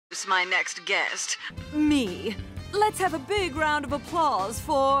It's my next guest. Me. Let's have a big round of applause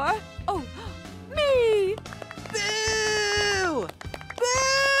for... Oh, me! Boo!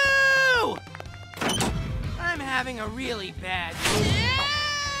 Boo! I'm having a really bad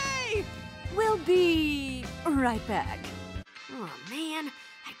day! We'll be right back. Oh, man.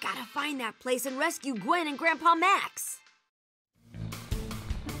 I gotta find that place and rescue Gwen and Grandpa Max.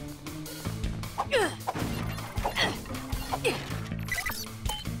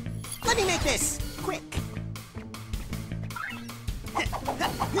 Let me make this quick.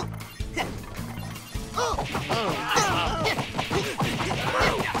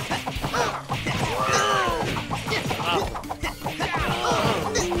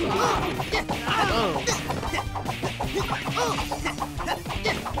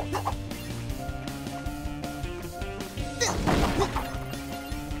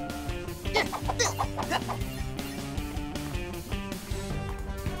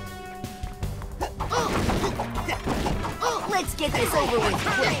 Let's get this over with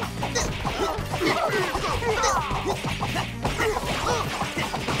quick.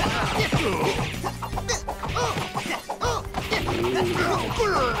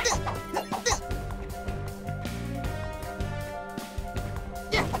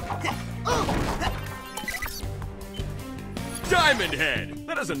 Diamond Head!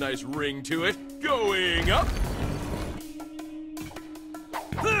 That has a nice ring to it. Going up.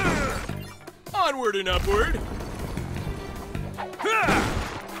 Onward and upward.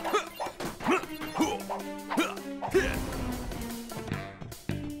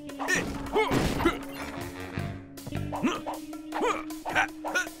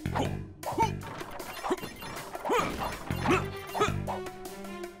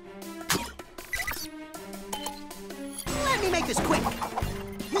 Let me make this quick.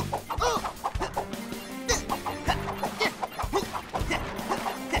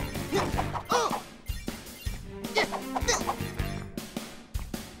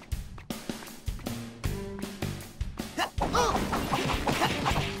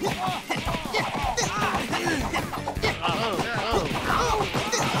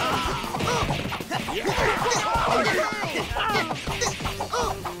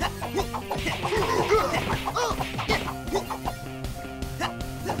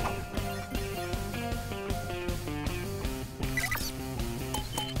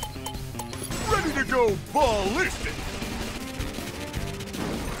 Ready to go ballistic!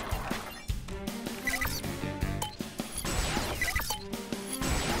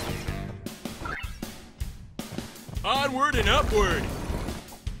 Onward and upward!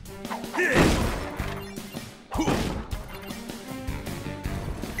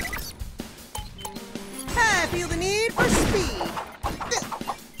 I feel the need for speed.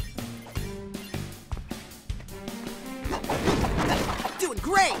 Doing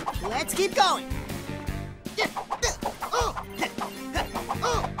great. Let's keep going.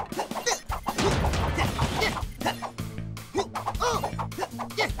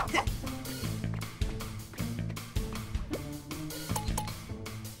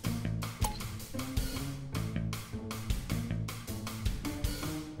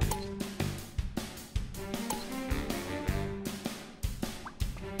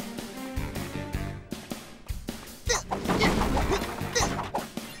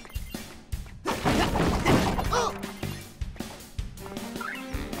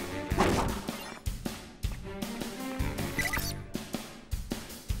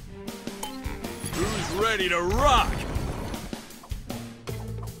 Who's ready to rock?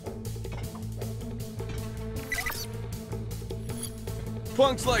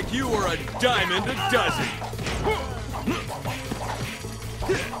 Punks like you are a diamond a dozen.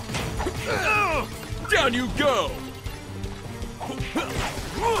 Down you go!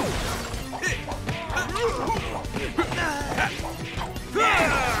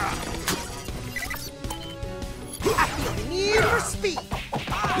 I feel the need for speed.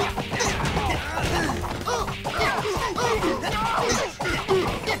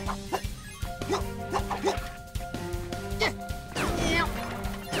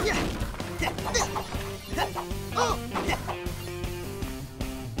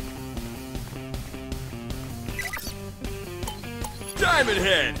 Diamond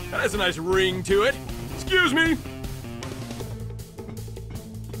Head! That has a nice ring to it. Excuse me!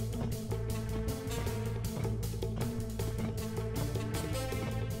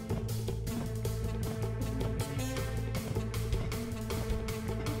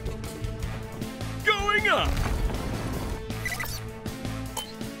 Going up!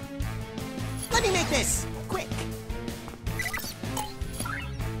 Let me make this quick.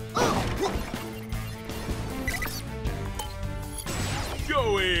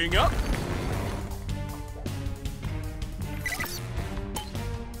 Going Going up.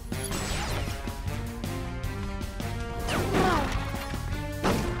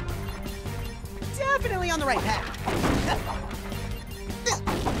 Definitely on the right path.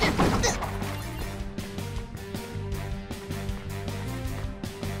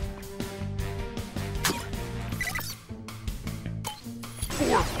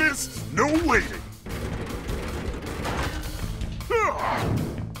 Four fists, no waiting.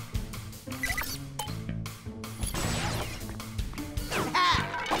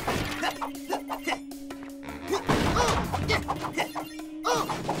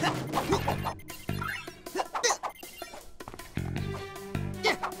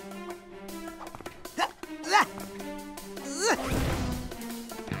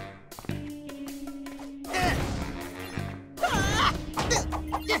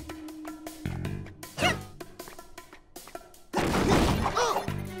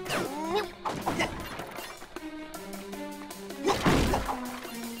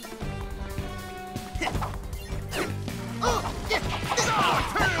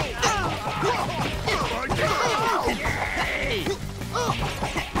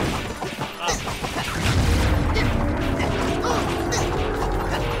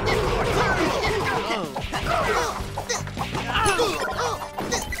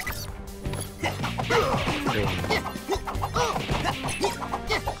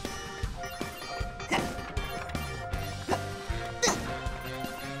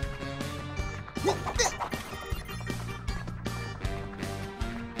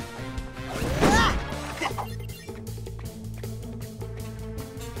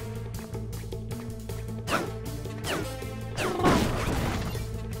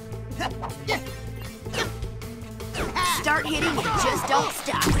 Start hitting and just don't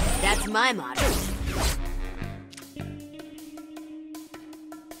stop. That's my motto.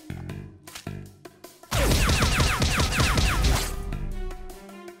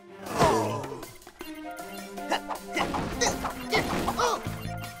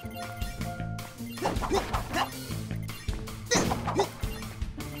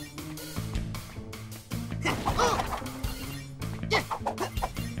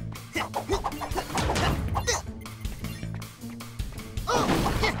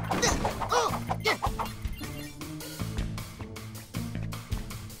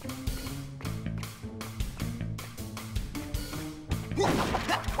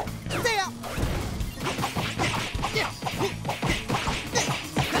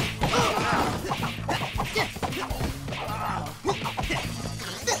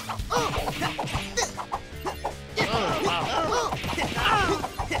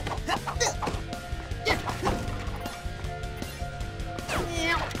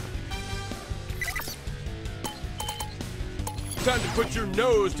 Time to put your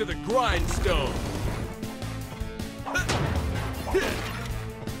nose to the grindstone.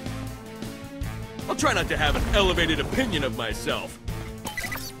 I'll try not to have an elevated opinion of myself.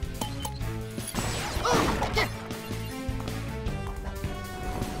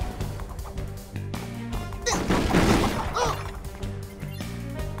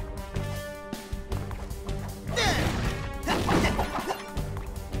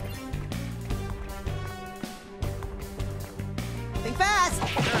 Think fast.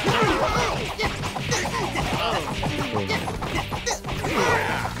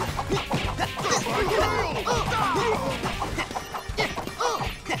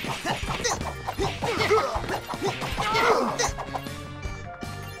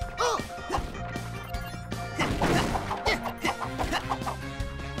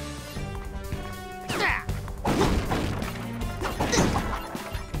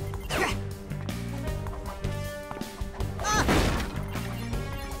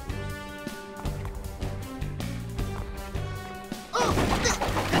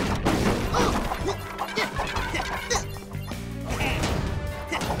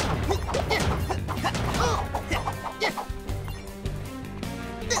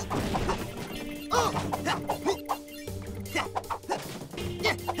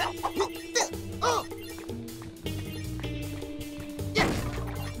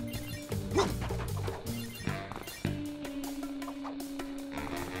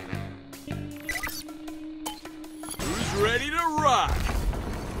 Who's ready to rock?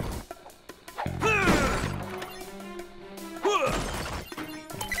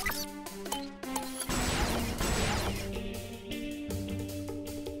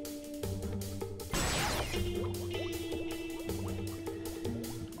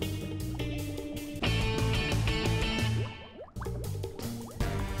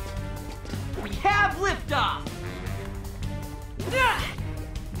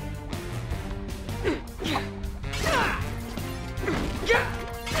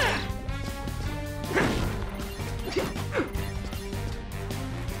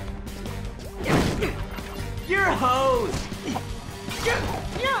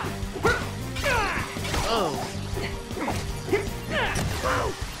 Oh.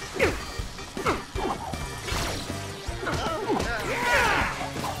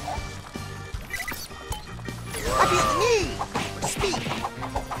 I feel the need for speed.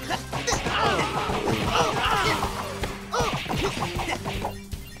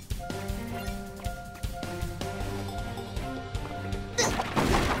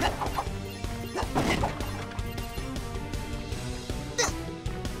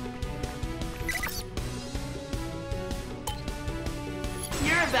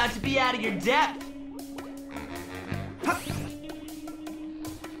 You're about to be out of your depth.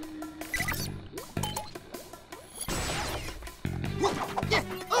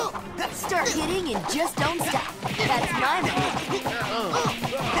 Start hitting and just don't stop. That's my move.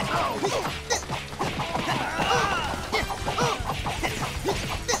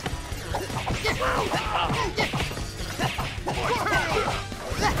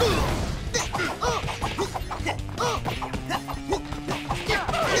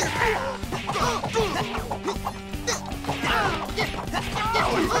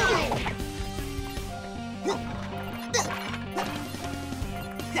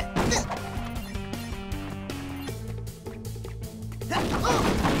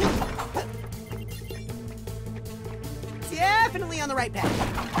 Definitely on the right path.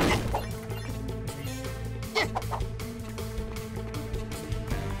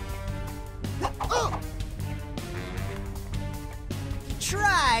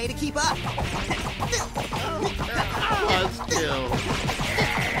 Try to keep up. Buzzkill.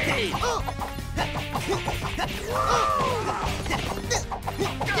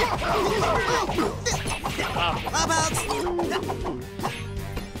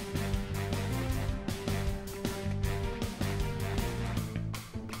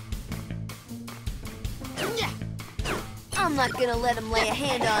 I'm not gonna let him lay a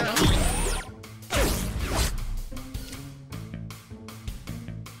hand on me.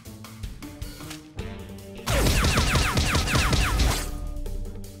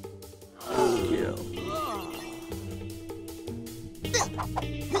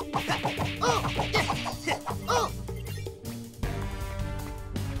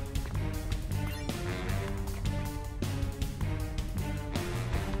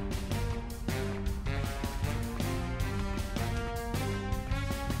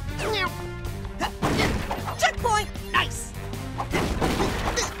 Checkpoint! Nice!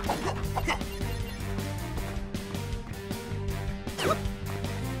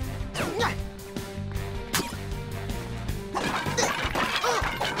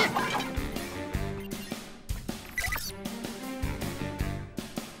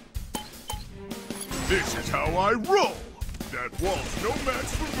 This is how I roll. That wall's no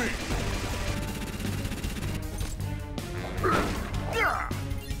match for me.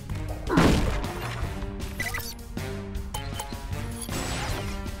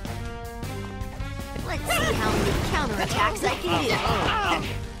 Let's see how many counterattacks I can do.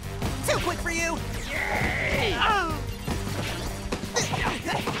 Too quick for you!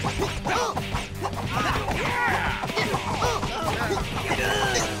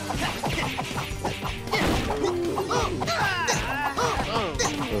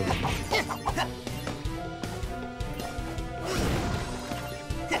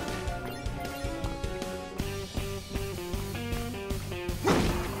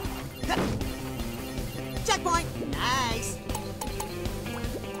 Checkpoint! Nice!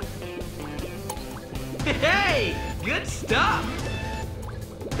 Hey, good stuff.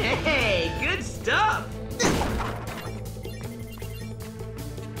 Hey, good stuff.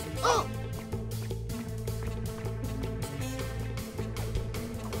 Oh!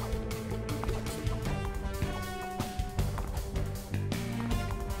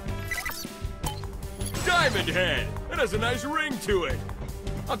 Diamond Head! That has a nice ring to it.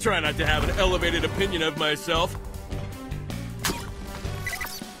 I'll try not to have an elevated opinion of myself.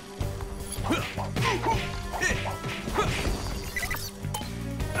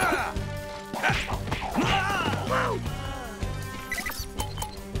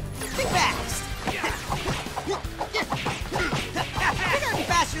 Think fast! You're gonna be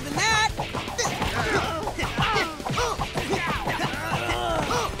faster than that!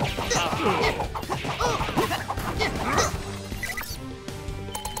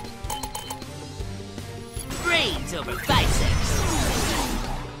 Brains over biceps.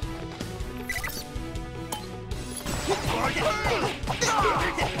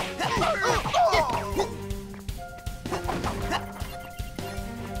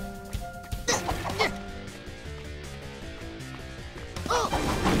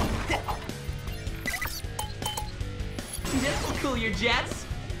 jets.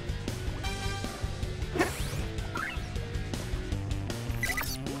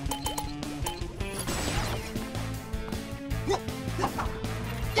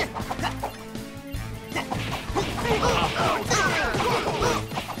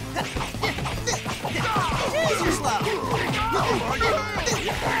 Jeez, you're slow.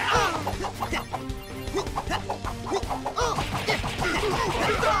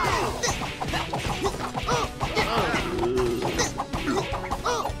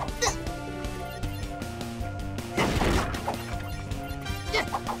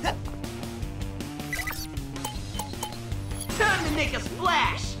 Time to make a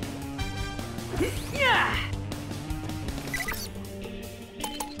splash. Yeah.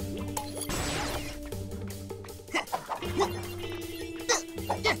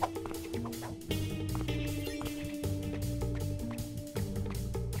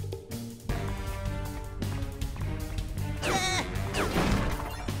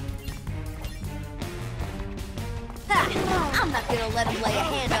 Ha! I'm not gonna let him lay a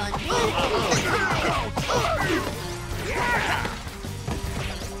hand on me.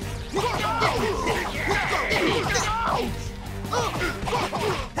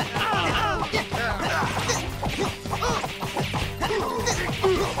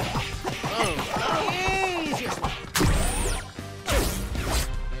 Jeez, you're slow.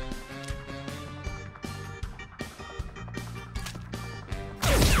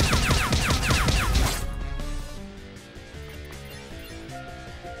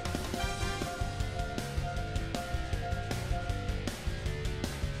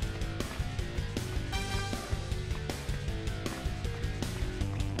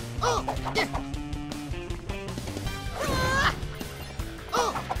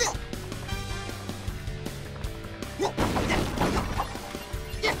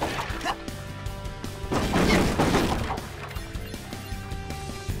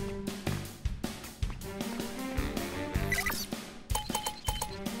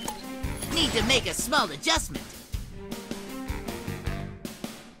 Need to make a small adjustment.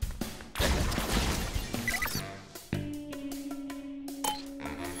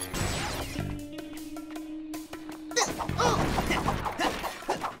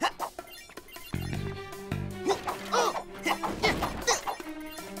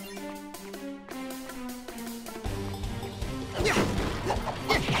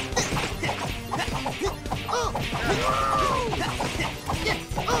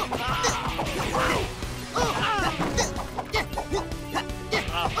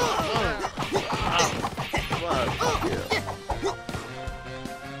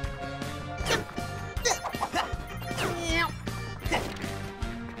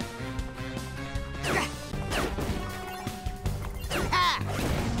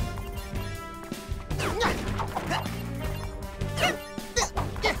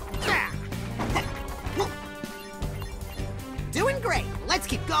 Doing great. Let's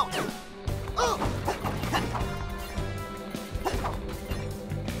keep going.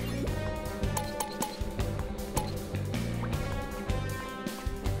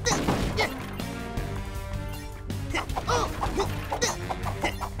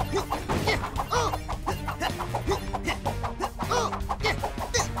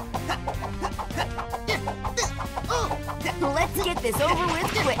 Let's get this over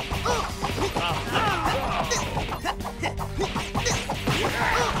with quick.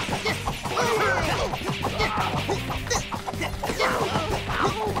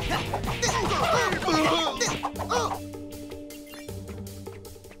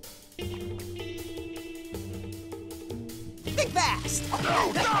 Think fast.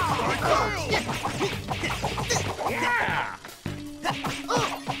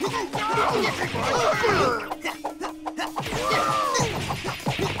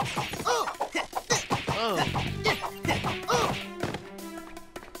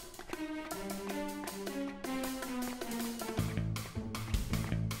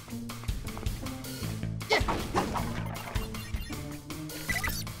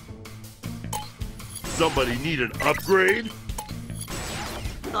 Somebody need an upgrade?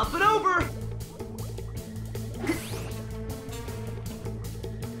 Up and over.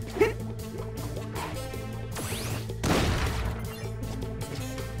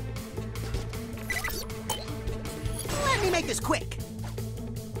 Let me make this quick.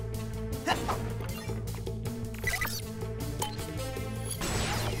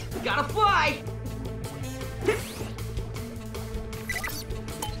 Gotta fly.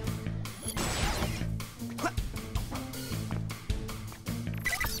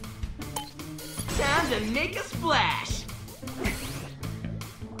 Time to make a splash.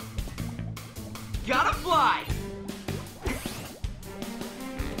 Gotta fly.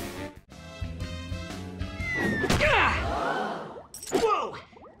 Whoa!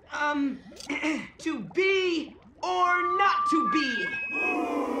 To be or not to be?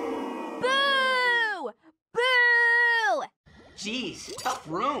 Boo! Boo! Jeez, tough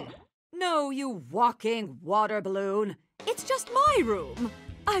room. No, you walking water balloon. It's just my room.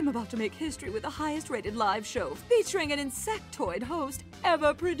 I'm about to make history with the highest rated live show featuring an insectoid host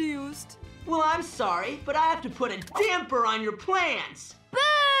ever produced. Well, I'm sorry, but I have to put a damper on your plans.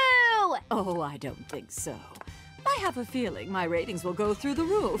 Boo! Oh, I don't think so. I have a feeling my ratings will go through the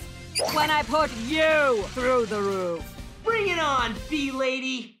roof when I put you through the roof. Bring it on, bee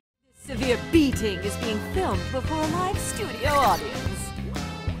lady. Severe beating is being filmed before a live studio audience.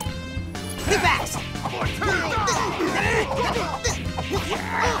 Be fast!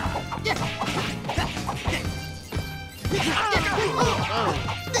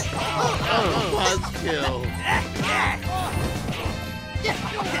 Buzzkill.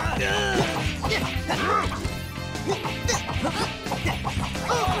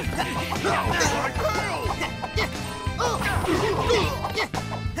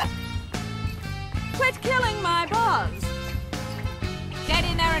 Quit killing my bugs. Get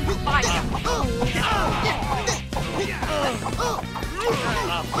in there and fight him.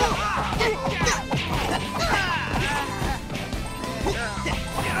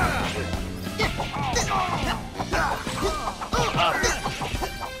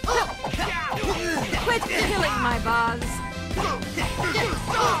 Quit killing my bugs.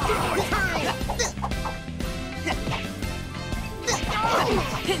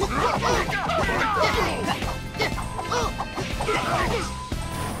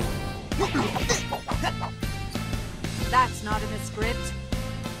 That's not in the script.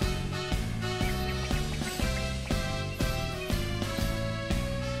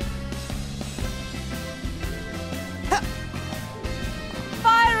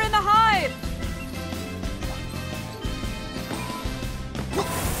 Fire in the hive!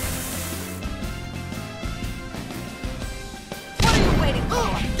 What are you waiting for?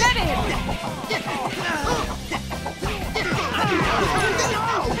 Get in!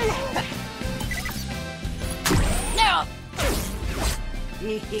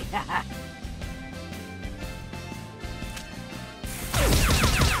 Yeah.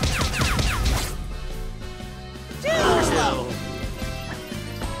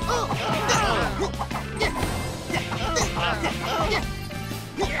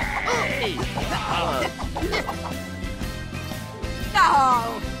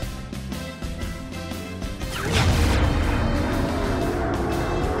 No!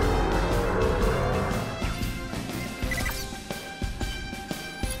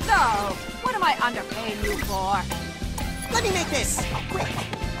 No! What am I underpaying you for? Let me make this quick.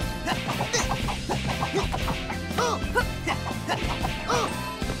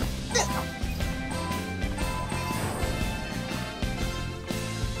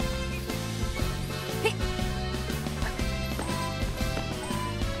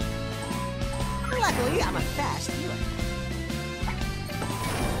 Luckily, I'm a fast healer.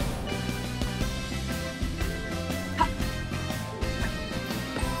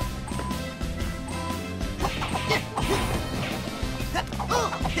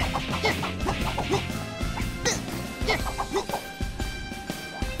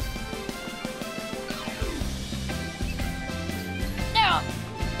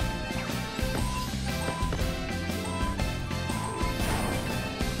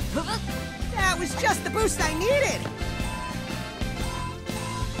 That was just the boost I needed!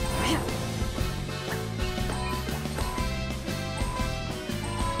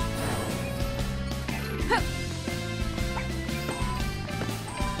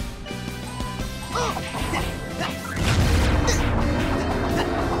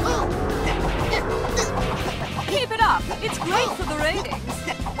 Keep it up! It's great for the ratings!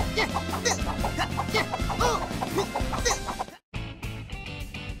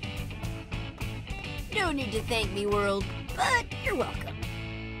 No need to thank me, world, but you're welcome.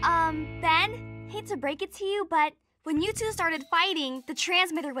 Ben, hate to break it to you, but when you two started fighting, the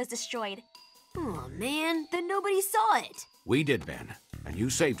transmitter was destroyed. Oh man, then nobody saw it. We did, Ben, and you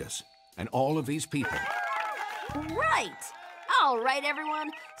saved us, and all of these people. Right! All right,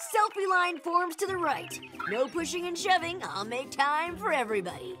 everyone. Selfie line forms to the right. No pushing and shoving. I'll make time for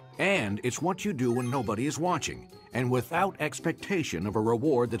everybody. And it's what you do when nobody is watching, and without expectation of a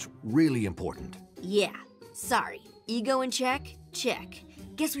reward that's really important. Yeah, sorry. Ego in check? Check.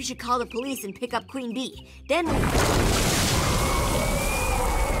 Guess we should call the police and pick up Queen Bee. Then we...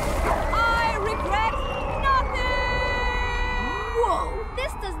 I regret nothing! Whoa!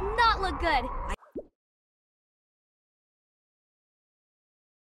 This does not look good.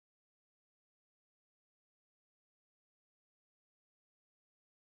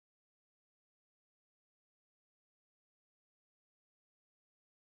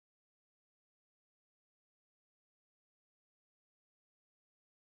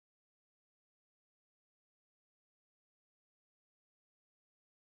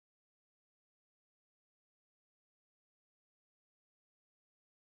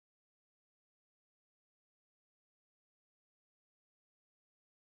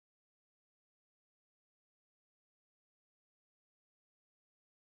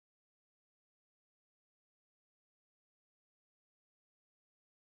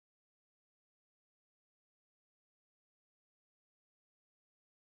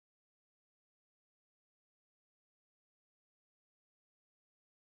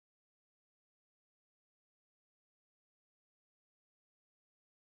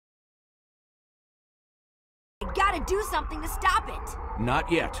 We've got to do something to stop it. Not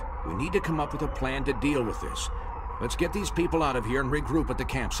yet. We need to come up with a plan to deal with this. Let's get these people out of here and regroup at the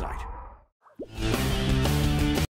campsite.